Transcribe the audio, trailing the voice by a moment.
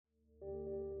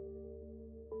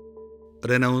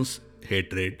renounce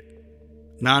hatred,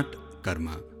 not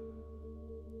karma.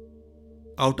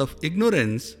 Out of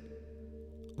ignorance,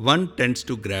 one tends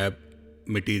to grab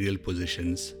material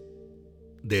possessions,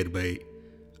 thereby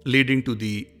leading to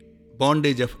the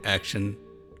bondage of action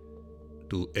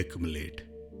to accumulate.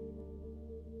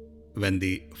 When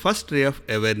the first ray of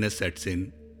awareness sets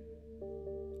in,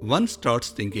 one starts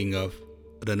thinking of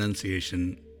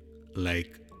renunciation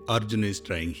like Arjuna is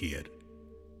trying here.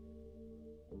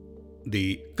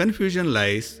 The confusion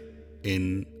lies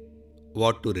in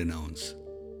what to renounce.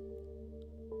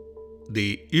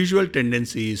 The usual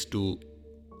tendency is to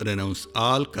renounce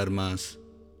all karmas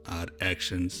or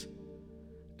actions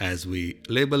as we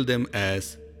label them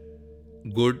as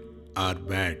good or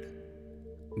bad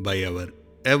by our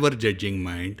ever judging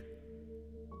mind,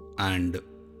 and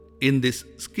in this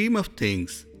scheme of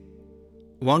things,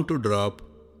 want to drop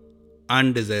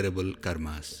undesirable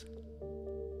karmas.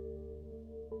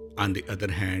 On the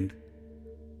other hand,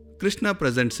 Krishna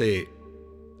presents a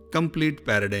complete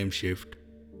paradigm shift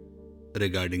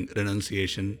regarding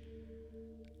renunciation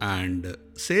and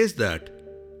says that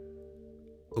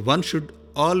one should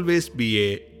always be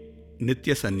a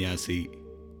Nitya Sannyasi,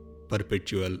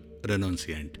 perpetual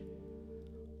renunciant.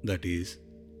 That is,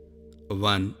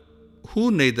 one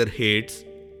who neither hates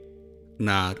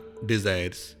nor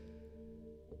desires,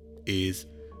 is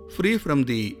free from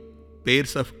the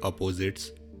pairs of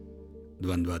opposites,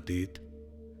 Dvandvatit,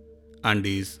 and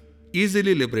is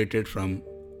easily liberated from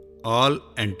all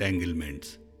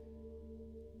entanglements.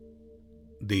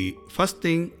 The first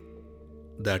thing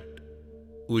that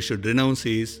we should renounce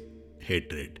is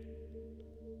hatred.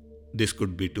 This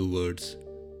could be towards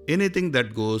anything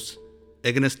that goes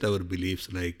against our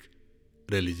beliefs like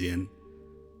religion,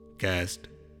 caste,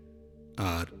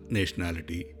 or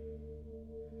nationality.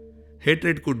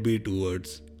 Hatred could be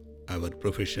towards our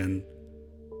profession,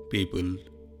 people,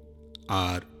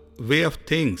 or way of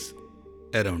things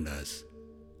around us.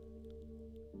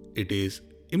 It is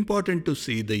important to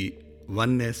see the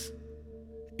oneness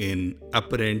in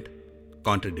apparent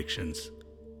contradictions.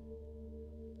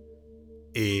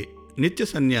 A Nitya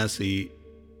Sannyasi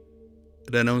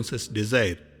renounces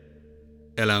desire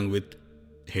along with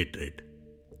hatred.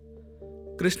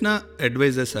 Krishna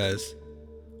advises us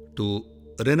to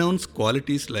renounce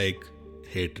qualities like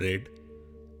hatred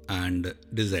and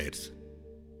desires.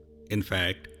 In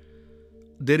fact,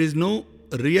 there is no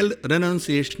real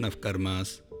renunciation of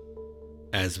karmas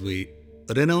as we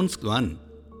renounce one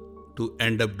to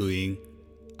end up doing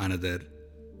another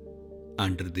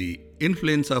under the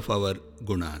influence of our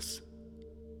gunas.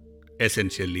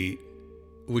 Essentially,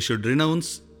 we should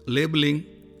renounce labeling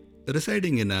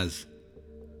residing in us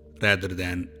rather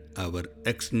than our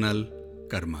external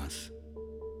karmas.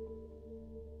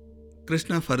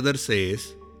 Krishna further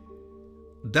says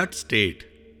that state,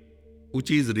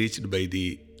 which is reached by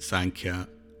the Sankhya,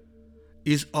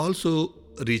 is also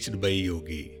reached by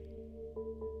Yogi.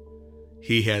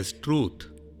 He has truth,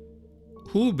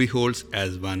 who beholds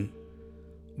as one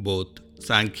both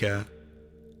Sankhya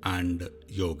and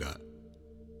Yoga.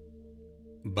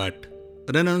 But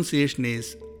renunciation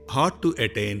is hard to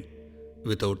attain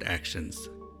without actions.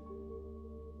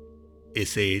 A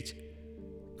sage,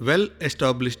 well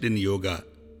established in yoga,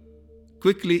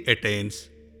 quickly attains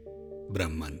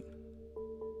Brahman.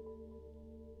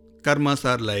 Karmas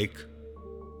are like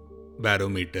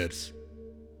barometers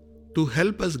to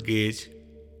help us gauge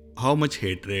how much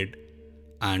hatred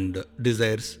and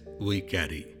desires we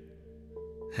carry.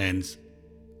 Hence,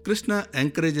 Krishna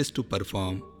encourages to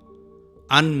perform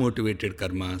unmotivated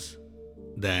karmas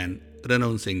than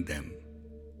renouncing them.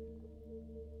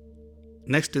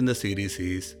 Next in the series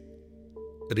is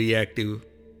reactive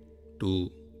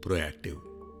to proactive.